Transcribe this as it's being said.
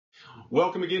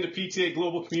Welcome again to PTA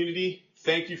Global Community.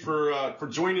 Thank you for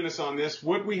joining us on this.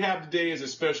 What we have today is a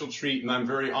special treat, and I'm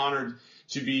very honored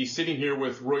to be sitting here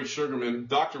with Roy Sugarman,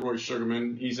 Dr. Roy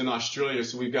Sugarman. He's in Australia,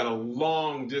 so we've got a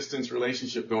long-distance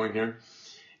relationship going here.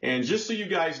 And just so you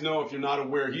guys know, if you're not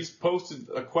aware, he's posted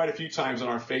quite a few times on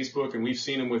our Facebook, and we've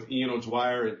seen him with Ian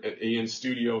O'Dwyer at Ian's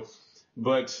studio.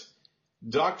 But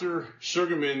Dr.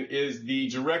 Sugarman is the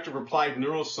Director of Applied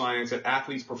Neuroscience at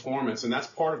Athletes Performance, and that's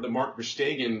part of the Mark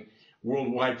Verstegen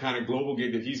worldwide kind of global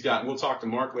gig that he's got. And we'll talk to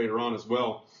Mark later on as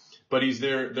well. But he's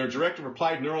their Director of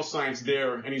Applied Neuroscience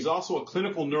there, and he's also a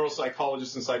clinical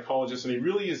neuropsychologist and psychologist, and he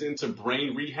really is into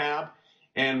brain rehab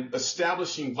and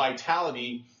establishing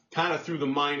vitality kind of through the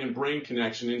mind and brain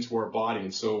connection into our body.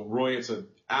 And so, Roy, it's an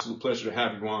absolute pleasure to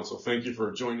have you on, so thank you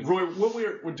for joining. Roy, what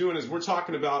we're doing is we're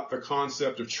talking about the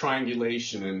concept of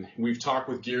triangulation, and we've talked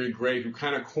with Gary Gray, who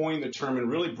kind of coined the term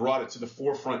and really brought it to the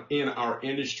forefront in our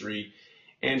industry.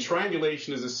 And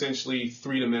triangulation is essentially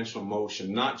three-dimensional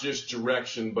motion, not just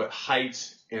direction, but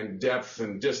height and depth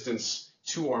and distance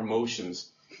to our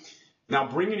motions. Now,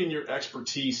 bringing in your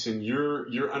expertise and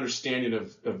your understanding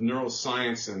of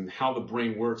neuroscience and how the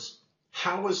brain works,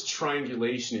 how is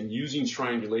triangulation and using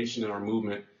triangulation in our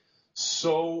movement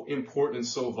so important and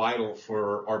so vital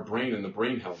for our brain and the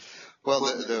brain health? Well,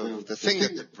 the thing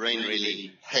that the brain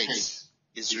really hates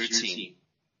is routine.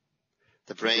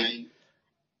 The brain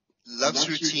loves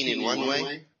routine in one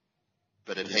way,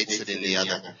 but it hates it in the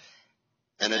other.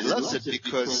 And it loves it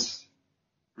because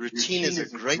routine is a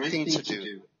great thing to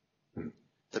do.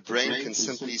 The brain can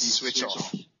simply switch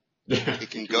off. It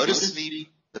can go to sleep.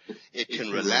 It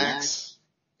can relax.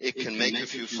 It can make a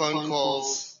few phone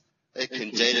calls. It can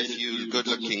date a few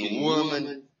good-looking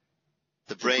women.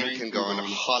 The brain can go on a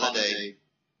holiday.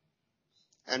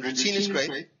 And routine is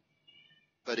great.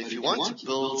 But if you want to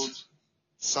build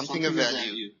something of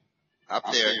value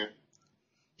up there,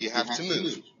 you have to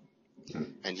move.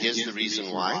 And here's the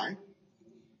reason why.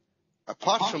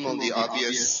 Apart from all the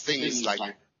obvious things like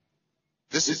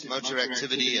this is motor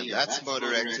activity and that's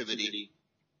motor activity,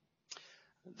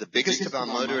 the biggest of our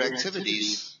motor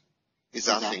activities is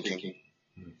our thinking.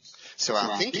 So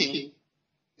our thinking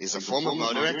is a form of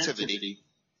motor activity,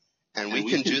 and we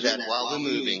can do that while we're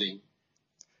moving,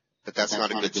 but that's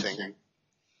not a good thing.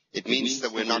 It means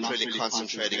that we're not really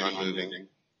concentrating on moving.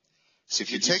 So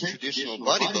if you take traditional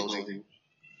bodybuilding,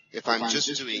 if I'm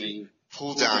just doing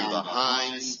pull down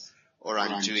behinds, or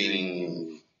I'm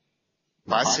doing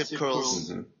bicep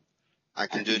curls, I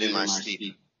can do it in my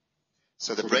sleep.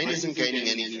 So the brain isn't gaining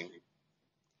anything.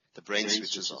 The brain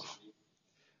switches off.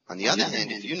 On the other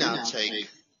hand, if you now take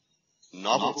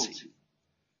novelty,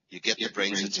 you get the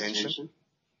brain's attention.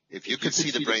 If you could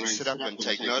see the brain sit up and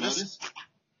take notice,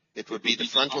 it would be the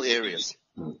frontal areas,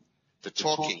 the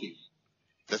talking,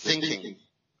 the thinking,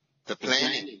 the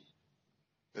planning,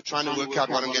 the trying to work out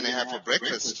what I'm going to have for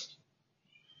breakfast.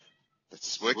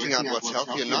 It's working out what's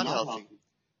healthy and not healthy.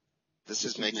 This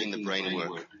is making the brain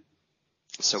work.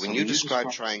 So when you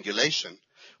describe triangulation,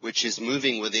 which is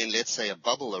moving within, let's say, a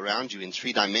bubble around you in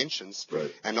 3 dimensions,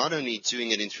 right, and not only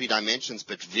doing it in 3 dimensions,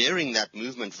 but varying that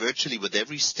movement virtually with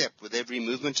every step, with every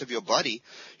movement of your body,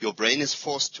 your brain is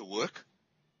forced to work.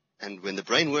 And when the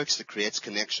brain works, it creates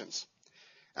connections.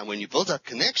 And when you build up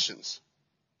connections,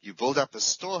 you build up a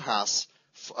storehouse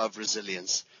of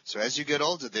resilience. So as you get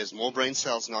older, there's more brain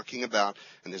cells knocking about,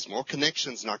 and there's more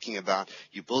connections knocking about.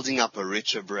 You're building up a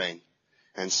richer brain.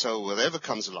 And so whatever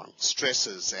comes along,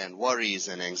 stresses and worries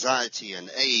and anxiety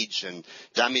and age and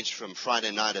damage from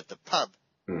Friday night at the pub,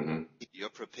 you're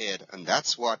prepared. And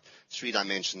that's what 3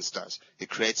 dimensions does. It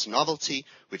creates novelty,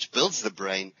 which builds the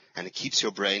brain, and it keeps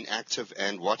your brain active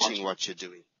and watching what you're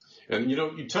doing. And,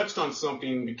 you touched on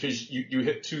something because you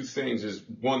hit 2 things. Is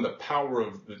one, the power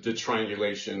of the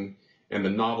triangulation and the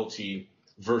novelty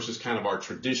versus kind of our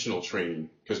traditional training.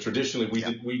 Because traditionally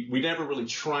we never really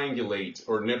triangulate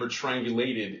or never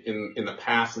triangulated in the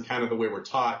past, and kind of the way we're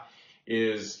taught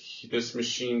is this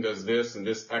machine does this and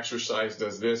this exercise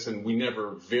does this, and we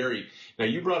never vary. Now,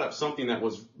 you brought up something that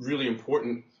was really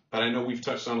important that I know we've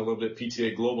touched on a little bit at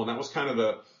PTA Global, and that was kind of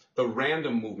the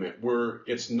random movement where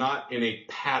it's not in a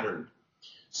pattern.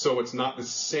 So it's not the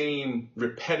same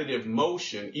repetitive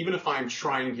motion, even if I'm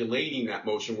triangulating that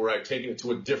motion where I've taken it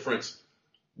to a different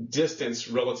distance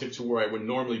relative to where I would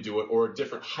normally do it, or a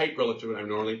different height relative to what I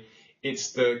normally.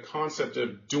 It's the concept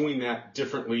of doing that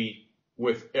differently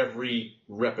with every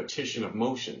repetition of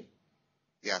motion.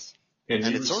 Yes.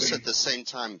 And it's also at the same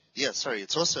time,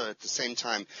 it's also at the same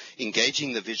time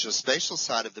engaging the visual spatial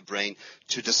side of the brain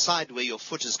to decide where your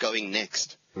foot is going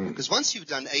next. Because once you've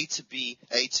done A to B,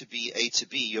 A to B, A to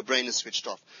B, your brain is switched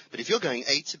off. But if you're going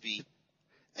A to B,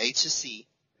 A to C,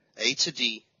 A to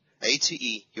D, A to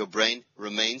E, your brain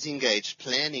remains engaged,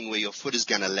 planning where your foot is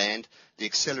going to land, the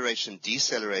acceleration,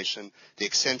 deceleration, the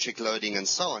eccentric loading, and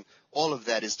so on. All of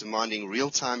that is demanding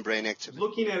real-time brain activity.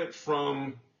 Looking at it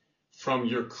from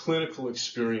your clinical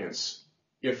experience,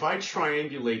 if I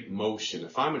triangulate motion,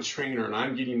 if I'm a trainer and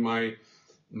I'm getting my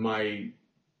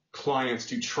clients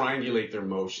to triangulate their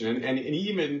motion and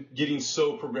even getting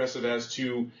so progressive as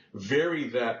to vary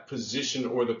that position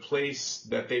or the place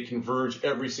that they converge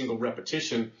every single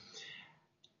repetition,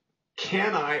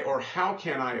 can I or how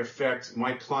can I affect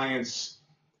my clients'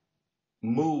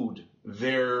 mood,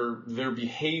 their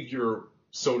behavior,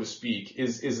 so to speak?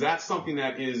 Is that something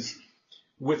that is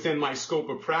within my scope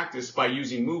of practice? By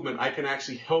using movement, I can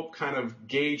actually help kind of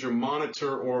gauge or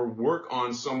monitor or work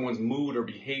on someone's mood or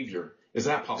behavior. Is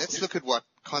that possible? Let's look at what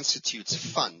constitutes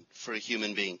fun for a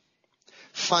human being.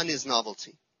 Fun is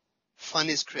novelty. Fun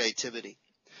is creativity.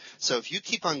 So if you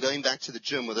keep on going back to the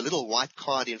gym with a little white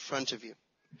card in front of you,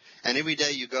 and every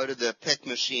day you go to the pec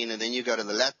machine, and then you go to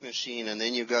the lat machine, and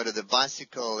then you go to the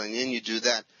bicycle, and then you do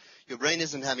that, your brain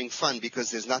isn't having fun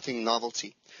because there's nothing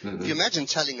novelty. If you imagine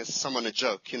telling someone a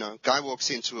joke, guy walks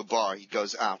into a bar, he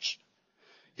goes, ouch.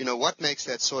 What makes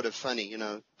that sort of funny?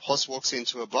 Horse walks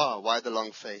into a bar, why the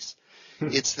long face?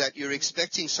 It's that you're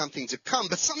expecting something to come,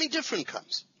 but something different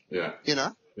comes. Yeah.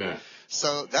 Yeah.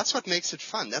 So that's what makes it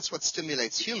fun. That's what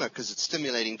stimulates humor, because it's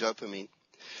stimulating dopamine.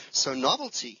 So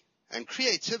novelty and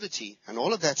creativity and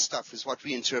all of that stuff is what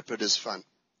we interpret as fun.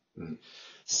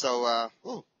 So,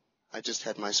 I just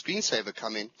had my screensaver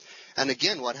come in. And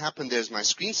again, what happened there is my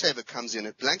screensaver comes in,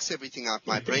 it blanks everything out,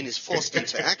 my brain is forced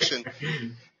into action.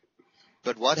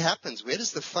 But what happens? Where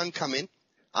does the fun come in?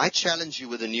 I challenge you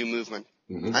with a new movement.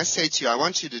 I say to you, I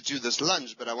want you to do this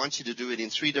lunge, but I want you to do it in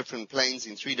 3 different planes,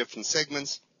 in 3 different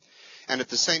segments. And at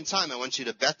the same time, I want you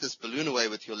to bat this balloon away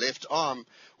with your left arm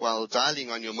while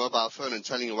dialing on your mobile phone and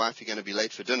telling your wife you're going to be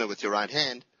late for dinner with your right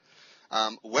hand.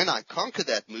 When I conquer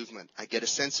that movement, I get a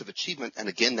sense of achievement, and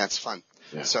again, that's fun.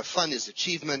 Yeah. So fun is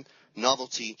achievement,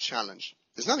 novelty, challenge.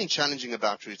 There's nothing challenging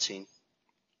about routine.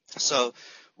 So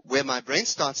where my brain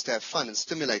starts to have fun and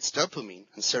stimulates dopamine,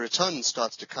 and serotonin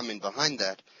starts to come in behind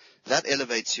that, that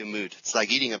elevates your mood. It's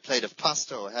like eating a plate of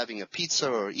pasta or having a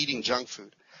pizza or eating junk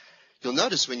food. You'll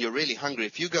notice when you're really hungry,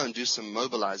 if you go and do some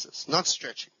mobilizers, not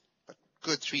stretching, but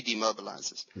good 3D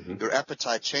mobilizers, your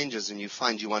appetite changes and you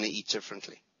find you want to eat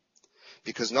differently.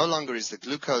 Because no longer is the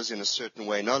glucose in a certain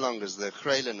way, no longer is the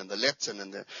ghrelin and the leptin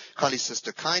and the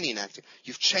cholecystokinin active.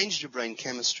 You've changed your brain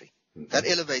chemistry. That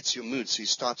elevates your mood, so you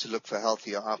start to look for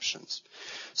healthier options.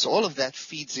 So all of that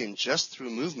feeds in just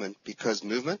through movement, because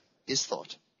movement is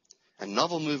thought. And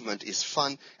novel movement is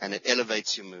fun, and it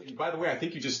elevates your mood. And by the way, I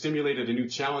think you just stimulated a new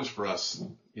challenge for us,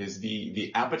 is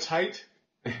the appetite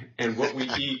and what we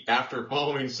eat after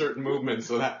following certain movements.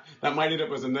 So that might end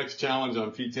up as the next challenge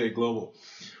on PTA Global.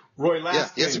 Roy,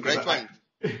 last thing. Here's a great one.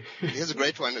 Here's a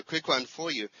great one, a quick one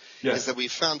for you, is that we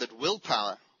found that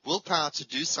willpower to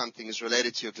do something is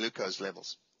related to your glucose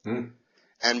levels.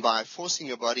 And by forcing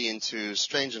your body into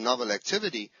strange and novel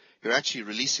activity, you're actually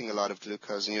releasing a lot of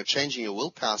glucose and you're changing your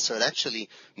willpower, so it actually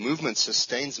movement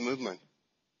sustains movement.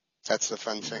 That's the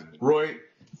fun thing. Roy,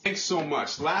 thanks so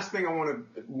much. Last thing I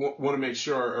want to make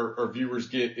sure our viewers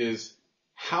get is,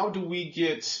 how do we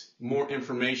get more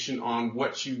information on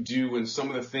what you do and some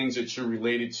of the things that you're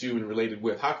related to and related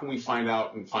with? How can we find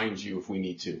out and find you if we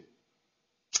need to?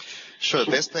 Sure.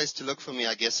 The best place to look for me,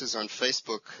 I guess, is on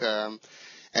Facebook.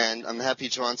 And I'm happy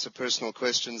to answer personal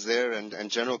questions there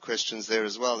and general questions there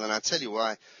as well. And I'll tell you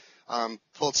why.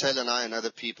 Paul Taylor and I and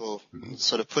other people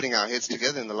sort of putting our heads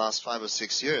together in the last 5 or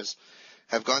 6 years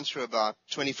have gone through about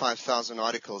 25,000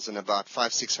 articles and about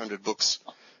 500-600 books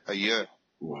a year.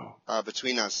 Wow.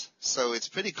 Between us. So it's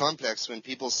pretty complex when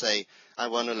people say, I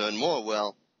want to learn more.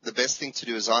 Well, the best thing to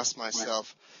do is ask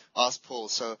myself, ask Paul.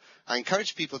 So I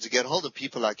encourage people to get hold of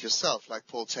people like yourself, like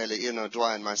Paul Taylor, Ian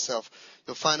O'Dwyer, and myself.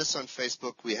 You'll find us on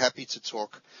Facebook. We're happy to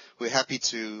talk. We're happy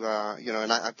to,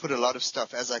 and I put a lot of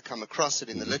stuff as I come across it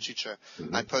in the literature.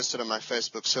 I post it on my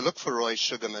Facebook. So look for Roy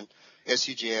Sugarman,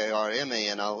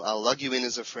 Sugarman. I'll log you in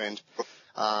as a friend.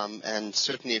 And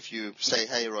certainly if you say,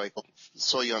 hey, Roy,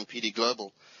 saw you on PTA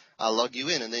Global, I'll log you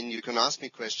in, and then you can ask me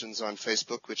questions on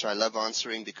Facebook, which I love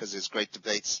answering because there's great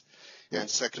debates. And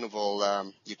second of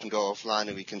all, you can go offline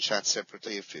and we can chat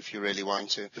separately if you really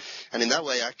want to. And in that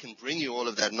way, I can bring you all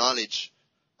of that knowledge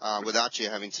without you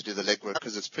having to do the legwork,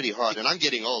 because it's pretty hard. And I'm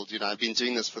getting old. I've been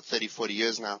doing this for 30, 40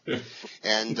 years now.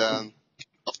 And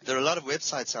there are a lot of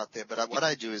websites out there, but what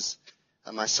I do is,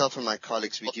 myself and my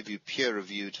colleagues, we give you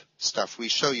peer-reviewed stuff. We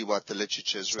show you what the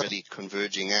literature is really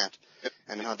converging at.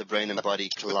 and how the brain and body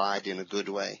collide in a good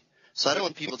way. So I don't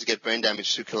want people to get brain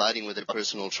damage through colliding with a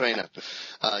personal trainer,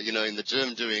 in the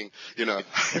gym doing,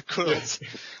 curls.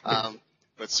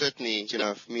 But certainly,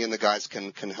 me and the guys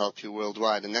can help you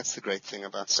worldwide, and that's the great thing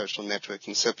about social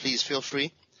networking. So please feel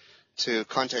free to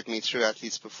contact me through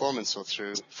Athletes Performance or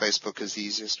through Facebook is the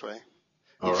easiest way.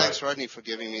 And thanks, Rodney, for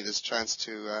giving me this chance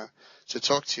to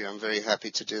talk to you. I'm very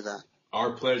happy to do that.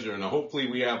 Our pleasure, and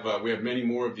hopefully we have many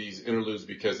more of these interludes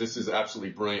because this is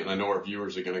absolutely brilliant, and I know our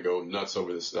viewers are going to go nuts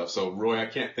over this stuff. So, Roy, I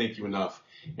can't thank you enough,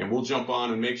 and we'll jump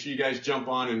on and make sure you guys jump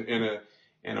on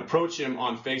and approach him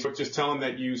on Facebook. Just tell him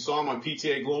that you saw him on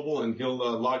PTA Global, and he'll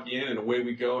log you in, and away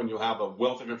we go, and you'll have a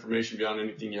wealth of information beyond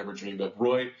anything you ever dreamed of.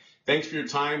 Roy, thanks for your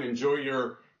time. Enjoy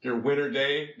your winter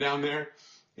day down there,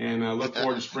 and look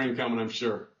forward to spring coming, I'm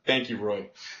sure. Thank you,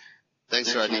 Roy.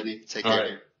 Thanks, Rodney. Take care. All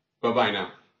right. Bye-bye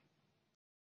now.